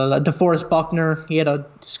 DeForest Buckner. He had a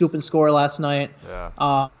scoop and score last night.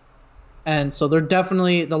 Yeah. And so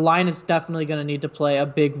the line is definitely going to need to play a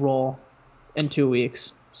big role in 2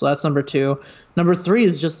 weeks. So that's number 2. Number 3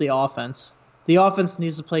 is just the offense. The offense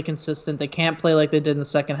needs to play consistent. They can't play like they did in the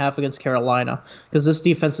second half against Carolina because this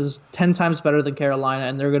defense is 10 times better than Carolina,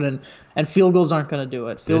 and field goals aren't going to do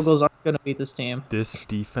it. Field goals aren't going to beat this team. This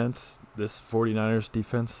defense, this 49ers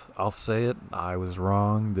defense, I'll say it, I was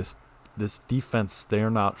wrong. This defense,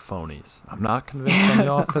 they're not phonies. I'm not convinced on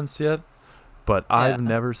the offense yet, but I've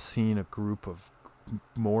never seen a group of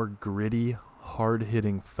more gritty,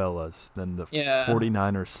 hard-hitting fellas than the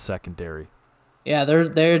 49ers secondary. Yeah,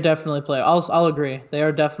 they're definitely playing. I'll agree. They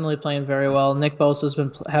are definitely playing very well. Nick Bosa's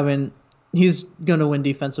been he's going to win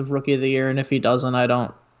Defensive Rookie of the Year, and if he doesn't, I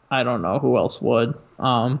don't know who else would.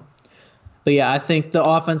 But yeah, I think the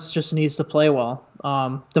offense just needs to play well.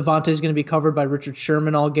 Devontae's going to be covered by Richard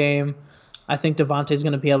Sherman all game. I think Devontae's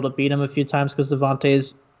going to be able to beat him a few times because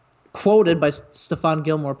Devontae's quoted by Stephon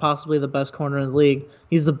Gilmore, possibly the best corner in the league.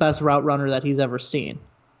 He's the best route runner that he's ever seen.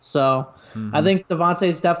 So I think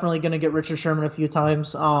Devontae's definitely going to get Richard Sherman a few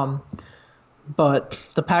times. But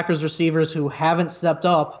the Packers receivers who haven't stepped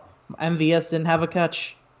up, MVS didn't have a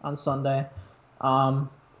catch on Sunday.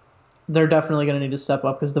 They're definitely going to need to step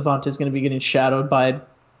up because Devontae's going to be getting shadowed by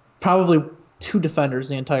probably 2 defenders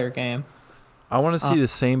the entire game. I want to see the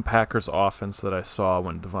same Packers offense that I saw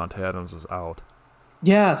when Devontae Adams was out.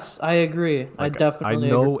 Yes, I agree. I definitely agree.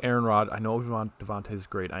 I know Devontae's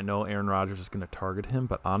great. I know Aaron Rodgers is going to target him,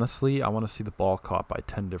 but honestly, I want to see the ball caught by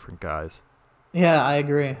 10 different guys. Yeah, I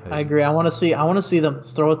agree. I want to see them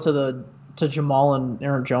throw it to Jamal and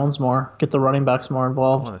Aaron Jones more. Get the running backs more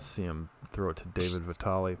involved. I want to see him throw it to David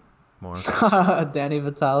Vitale more. Danny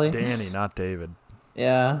Vitale. Danny, not David.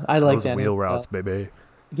 Yeah, I like those Danny wheel Vitale. routes, baby.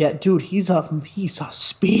 Yeah, dude, he's a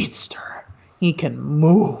speedster. He can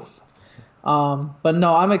move. But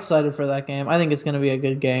no, I'm excited for that game. I think it's going to be a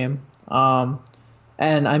good game. And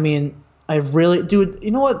I mean, dude,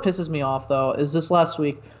 you know what pisses me off though is this last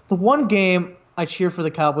week, the one game I cheer for the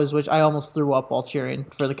Cowboys, which I almost threw up while cheering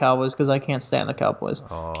for the Cowboys because I can't stand the Cowboys.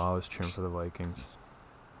 Oh, I was cheering for the Vikings.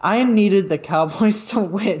 I needed the Cowboys to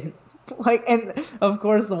win. And of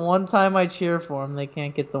course, the one time I cheer for them, they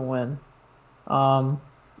can't get the win.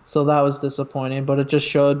 So that was disappointing, but it just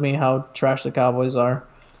showed me how trash the Cowboys are.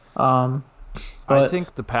 I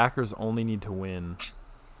think the Packers only need to win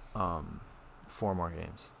 4 more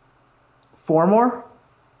games. 4 more?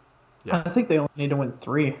 Yeah. I think they only need to win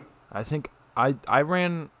 3. I think I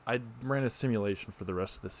ran a simulation for the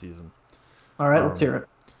rest of the season. All right, let's hear it.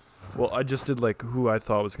 Well, I just did who I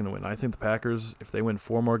thought was going to win. I think the Packers, if they win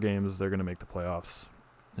 4 more games, they're going to make the playoffs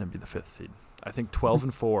and be the 5th seed. I think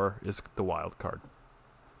 12-4 is the wild card.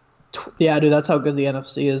 Yeah, dude, that's how good the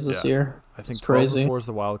NFC is this year. I think 12-4 is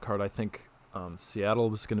the wild card. I think Seattle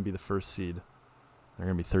was going to be the 1st seed. They're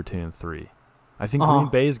going to be 13-3. I think Green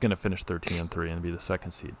Bay is going to finish 13-3 and be the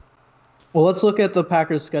 2nd seed. Well, let's look at the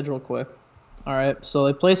Packers' schedule quick. All right, so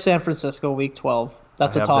they play San Francisco week 12.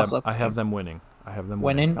 That's a toss-up. I have them winning.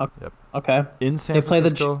 Winning? Okay. Yep. Okay. In San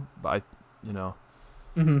Francisco,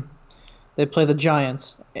 They play the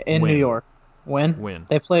Giants in New York. Win.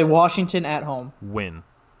 They play Washington at home. Win.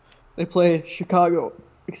 They play Chicago,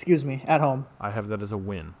 at home. I have that as a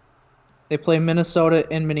win. They play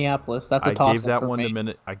Minnesota in Minneapolis. That's a toss-up I gave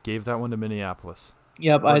that one to Minneapolis.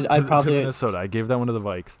 Yep, to Minnesota. I gave that one to the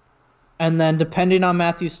Vikes. And then, depending on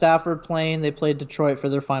Matthew Stafford playing, they played Detroit for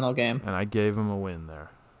their final game. And I gave them a win there.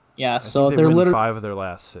 Yeah, so they're literally 5 of their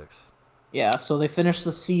last 6. Yeah, so they finished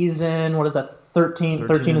the season. What is that?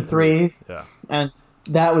 13-3. Yeah, and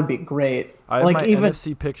that would be great. I have my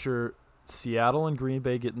NFC picture: Seattle and Green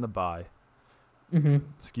Bay getting the bye. Mm-hmm.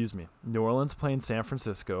 Excuse me. New Orleans playing San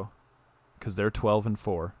Francisco because they're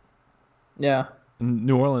 12-4. Yeah. And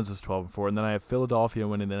New Orleans is 12-4, and then I have Philadelphia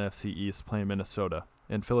winning the NFC East playing Minnesota.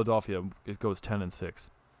 In Philadelphia, it goes 10-6.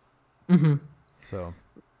 Mm-hmm. So.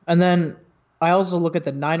 And then I also look at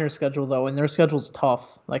the Niners schedule though, and their schedule's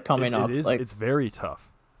tough. Coming up, it's very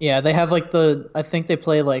tough. Yeah, they have I think they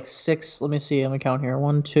play 6. Let me see. Let me count here.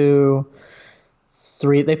 1, 2,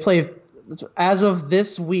 3. They play as of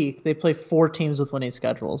this week. They play 4 teams with winning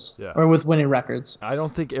schedules, or with winning records. I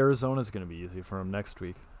don't think Arizona's going to be easy for them next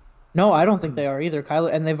week. No, I don't think they are either.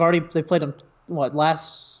 Kyler, and they played them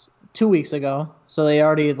last 2 weeks ago, so they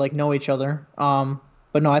already know each other.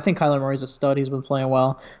 But no, I think Kyler Murray's a stud. He's been playing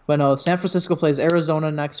well. But no, San Francisco plays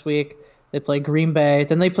Arizona next week. They play Green Bay.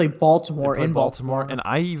 Then they play Baltimore in Baltimore. And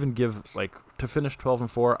I even give to finish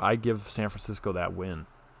 12-4. I give San Francisco that win.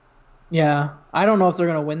 Yeah, I don't know if they're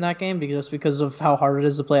gonna win that game because of how hard it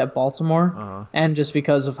is to play at Baltimore, and just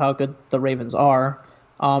because of how good the Ravens are.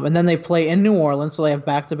 And then they play in New Orleans, so they have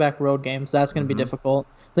back-to-back road games. That's gonna be difficult.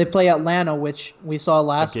 They play Atlanta, which we saw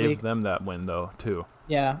last week. I gave them that win though too.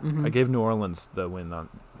 Yeah. Mm-hmm. I gave New Orleans the win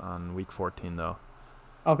on week 14 though.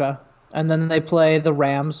 Okay. And then they play the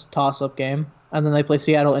Rams toss-up game, and then they play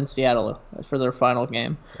Seattle in Seattle for their final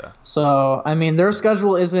game. Yeah. So I mean, their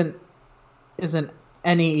schedule isn't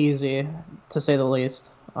any easy, to say the least.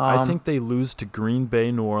 I think they lose to Green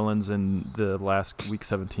Bay, New Orleans, in the last week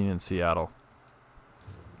 17 in Seattle.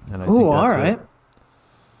 And I think that's all right.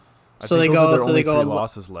 So they go. So they go. 3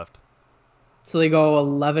 losses left. So they go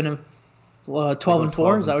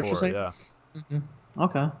 12-4. Is that what you're saying? Yeah. Mm-hmm.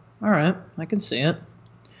 Okay. All right. I can see it.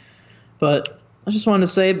 But I just wanted to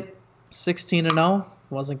say 16-0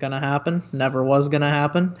 wasn't going to happen. Never was going to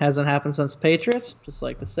happen. Hasn't happened since Patriots. Just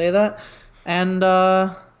like to say that. And,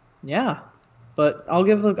 yeah. But I'll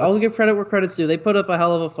give credit where credit's due. They put up a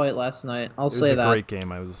hell of a fight last night. I'll say that. It was a great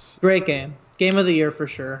game. Great game. Game of the year for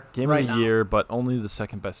sure. Game of the year, but only the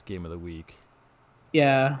second best game of the week.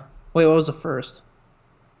 Yeah. Wait, what was the first?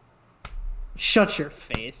 Shut your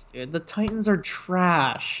face, dude. The Titans are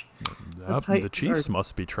trash. The Chiefs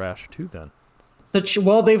must be trash too then.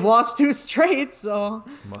 Well, they've lost 2 straight, so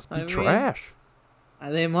must be trash.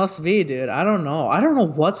 They must be, dude. I don't know. I don't know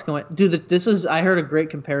what's going. Dude, I heard a great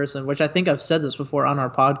comparison, which I think I've said this before on our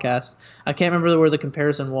podcast. I can't remember where the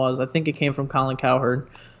comparison was. I think it came from Colin Cowherd.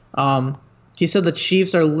 He said the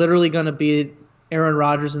Chiefs are literally going to be Aaron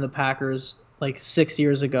Rodgers and the Packers like 6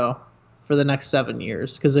 years ago for the next 7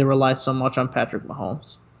 years because they rely so much on Patrick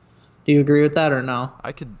Mahomes. Do you agree with that or no?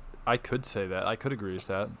 I could say that. I could agree with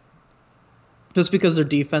that. Just because their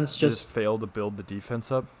defense just failed to build the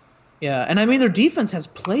defense up. Yeah, and I mean their defense has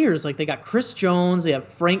players like they got Chris Jones, they have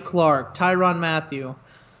Frank Clark, Tyrann Mathieu,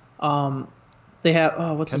 they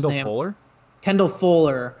have what's his name? Kendall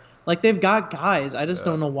Fuller. Like they've got guys. I just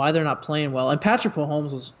don't know why they're not playing well. And Patrick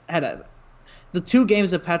Mahomes the 2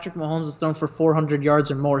 games that Patrick Mahomes has thrown for 400 yards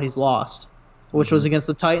or more, he's lost, which was against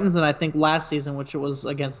the Titans, and I think last season, which it was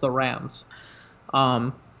against the Rams.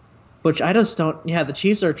 Which I just don't. Yeah, the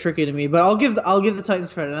Chiefs are tricky to me, but I'll give the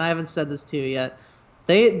Titans credit, and I haven't said this to you yet.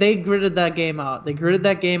 They gritted that game out.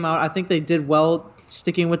 I think they did well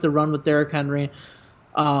sticking with the run with Derrick Henry.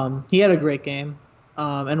 He had a great game,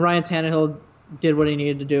 and Ryan Tannehill did what he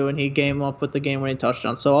needed to do, and he came up with the game-winning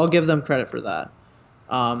touchdown. So I'll give them credit for that.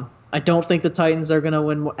 I don't think the Titans are going to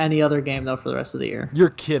win any other game though for the rest of the year. You're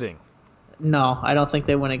kidding. No, I don't think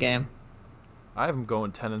they win a game. I have them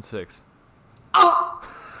going 10-6. Oh!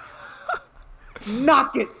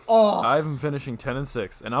 Knock it off. I have them finishing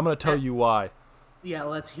 10-6, and I'm going to tell you why. Yeah,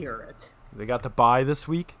 let's hear it. They got the bye this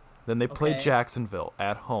week. Then they play Jacksonville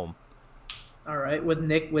at home. All right, with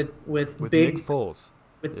big Nick Foles.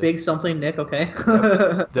 With big something Nick, okay.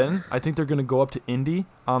 Yep. Then I think they're going to go up to Indy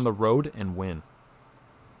on the road and win.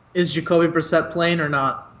 Is Jacoby Brissett playing or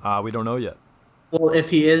not? We don't know yet. Well, if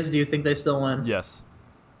he is, do you think they still win? Yes.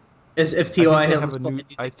 If T.Y.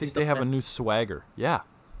 I think they have a new swagger. Yeah.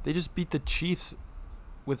 They just beat the Chiefs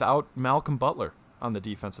without Malcolm Butler on the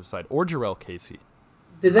defensive side or Jarrell Casey.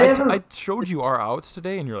 I showed you our outs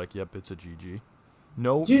today, and you're like, "Yep, it's a GG."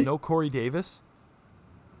 No Corey Davis.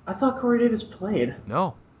 I thought Corey Davis played.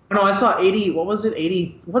 No. No, I saw 80. What was it?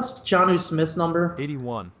 80. What's Jonnu Smith's number?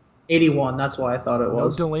 81. 81. That's why I thought it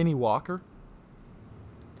was. No Delanie Walker.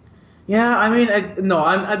 Yeah, I mean,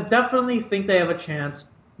 I definitely think they have a chance,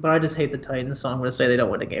 but I just hate the Titans, so I'm going to say they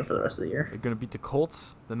don't win a game for the rest of the year. They're going to beat the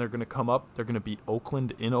Colts. Then they're going to come up. They're going to beat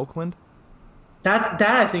Oakland in Oakland. That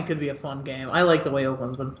I think could be a fun game. I like the way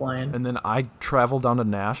Oakland's been playing. And then I travel down to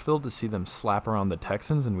Nashville to see them slap around the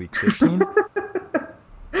Texans in Week 15.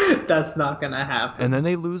 That's not going to happen. And then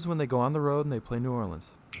they lose when they go on the road and they play New Orleans.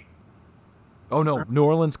 Oh, no. New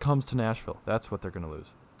Orleans comes to Nashville. That's what they're going to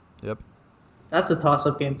lose. Yep. That's a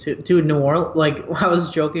toss-up game, too. Dude, New Orleans, like, I was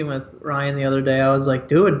joking with Ryan the other day. I was like,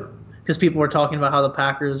 dude, because people were talking about how the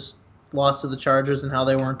Packers lost to the Chargers and how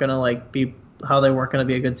they weren't going to, be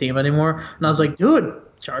a good team anymore. And I was like, dude,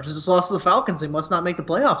 Chargers just lost to the Falcons. They must not make the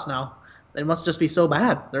playoffs now. They must just be so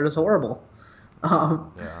bad. They're just horrible.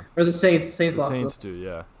 Yeah. Or the Saints. The Saints do,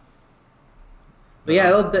 yeah. But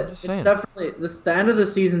yeah, it's definitely the end of the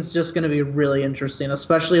season is just going to be really interesting,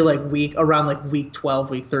 especially around week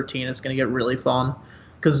 12, week 13. It's going to get really fun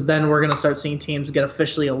because then we're going to start seeing teams get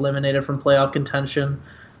officially eliminated from playoff contention.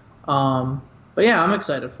 But yeah, I'm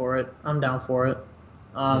excited for it. I'm down for it.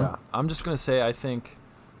 Yeah, I'm just going to say I think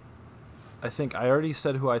I already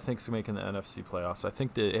said who I think is making the NFC playoffs. I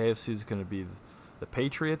think the AFC is going to be the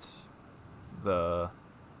Patriots, the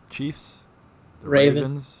Chiefs, the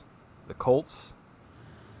Ravens, the Colts.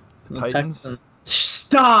 The Titans.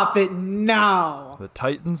 Stop it now. The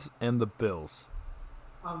Titans and the Bills.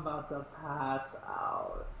 I'm about to pass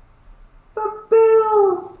out. The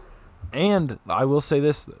Bills. And I will say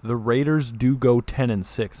this: the Raiders do go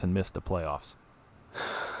 10-6 and miss the playoffs.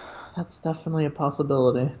 That's definitely a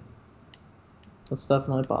possibility.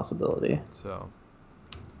 So,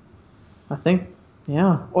 I think,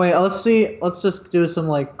 yeah. Wait, let's see. Let's just do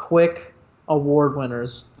some quick award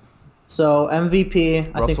winners. So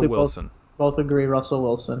MVP, I think we both agree, Russell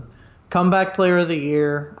Wilson. Comeback Player of the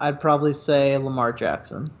Year, I'd probably say Lamar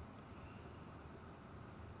Jackson.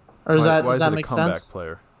 Or does that make sense?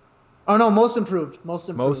 Player? Oh no, most improved.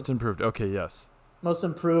 Okay, yes. Most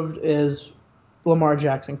improved is Lamar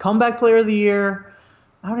Jackson. Comeback Player of the Year,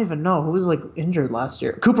 I don't even know who was injured last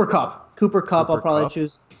year. Cooper Kupp. I'll probably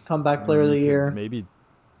choose Comeback Player of the Year. Maybe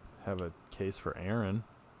have a case for Aaron.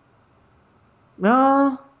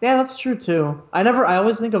 No, yeah, that's true too. I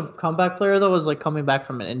always think of comeback player though as like coming back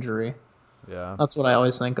from an injury. Yeah. That's what I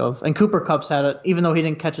always think of. And Cooper Kupp's had it, even though he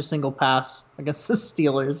didn't catch a single pass against the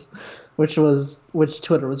Steelers, which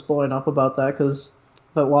Twitter was blowing up about that because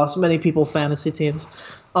that lost many people fantasy teams.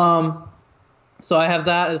 So I have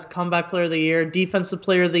that as comeback player of the year, defensive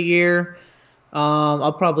player of the year.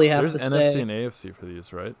 I'll probably have There's to NFC say, and AFC for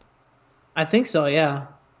these, right? I think so, yeah.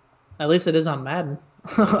 At least it is on Madden.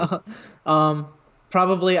 um,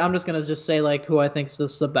 Probably I'm just gonna just say like who I think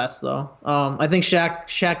is the best though. I think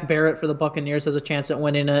Shaq Barrett for the Buccaneers has a chance at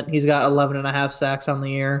winning it. He's got 11 and a half sacks on the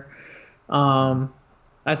year. I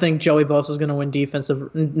think Joey Bosa is gonna win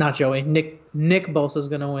not Joey, Nick Bosa is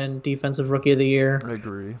gonna win defensive rookie of the year. I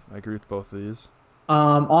agree with both of these.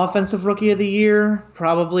 Offensive rookie of the year,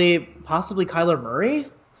 possibly Kyler Murray,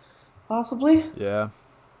 possibly. Yeah.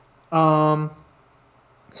 So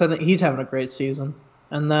I think he's having a great season.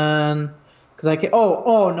 And then, because I can,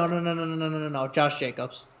 no, Josh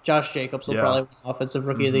Jacobs. Josh Jacobs will probably win offensive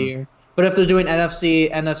rookie of the year. But if they're doing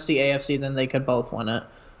NFC, AFC, then they could both win it.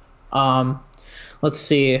 Let's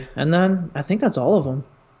see, and then I think that's all of them.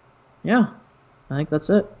 Yeah, I think that's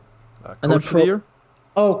it. Coach of the year?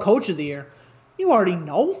 Oh, coach of the year. You already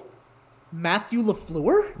know, Matthew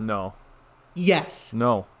LaFleur. No. Yes.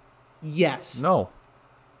 No. Yes. No.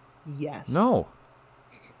 Yes. No.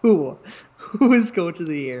 Who is coach of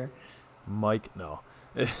the year? Mike. No.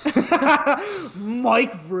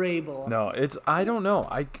 Mike Vrabel. No, I don't know.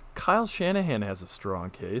 Kyle Shanahan has a strong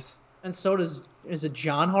case. And so is it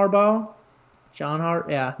John Harbaugh?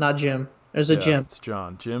 Yeah, not Jim. There's a Jim. It's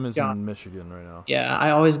John. Jim is in Michigan right now. Yeah,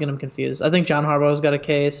 I always get him confused. I think John Harbaugh's got a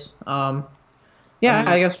case. I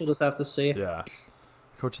guess we'll just have to see. Yeah.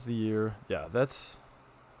 Coach of the year. Yeah,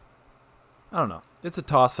 I don't know. It's a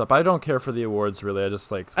toss-up. I don't care for the awards, really. I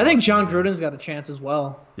just like... I think John Gruden's got a chance as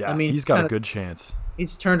well. Yeah, he's got a good chance.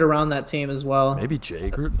 He's turned around that team as well. Maybe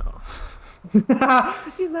Jay Gruden? No.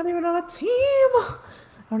 He's not even on a team. I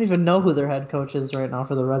don't even know who their head coach is right now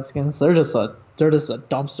for the Redskins. They're just a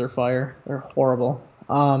dumpster fire. They're horrible.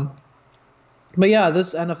 But yeah,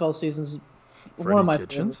 this NFL season's one of my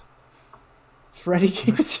favorites. Freddie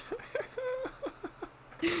Kitchens.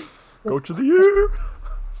 Coach of the year.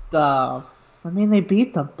 Stop. I mean, they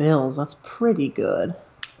beat the Bills. That's pretty good.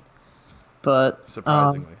 But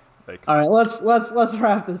surprisingly. All right, let's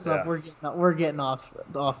wrap this up. We're getting off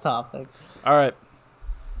topic. All right.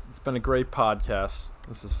 It's been a great podcast.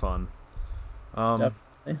 This is fun.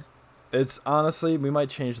 Definitely. It's honestly, we might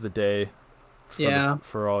change the day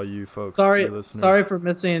for all you folks. Sorry for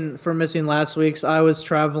missing last week's. I was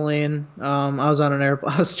traveling. I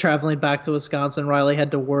was traveling back to Wisconsin. Riley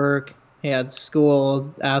had to work. He had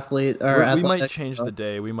school, we might change the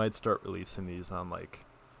day. We might start releasing these on like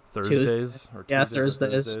Thursdays or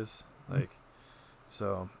Thursdays.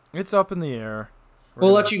 So it's up in the air.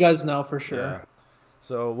 We'll let you guys know for sure. Yeah.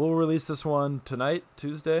 So we'll release this one tonight,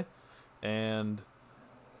 Tuesday, and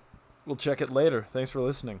we'll check it later. Thanks for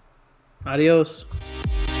listening. Adios.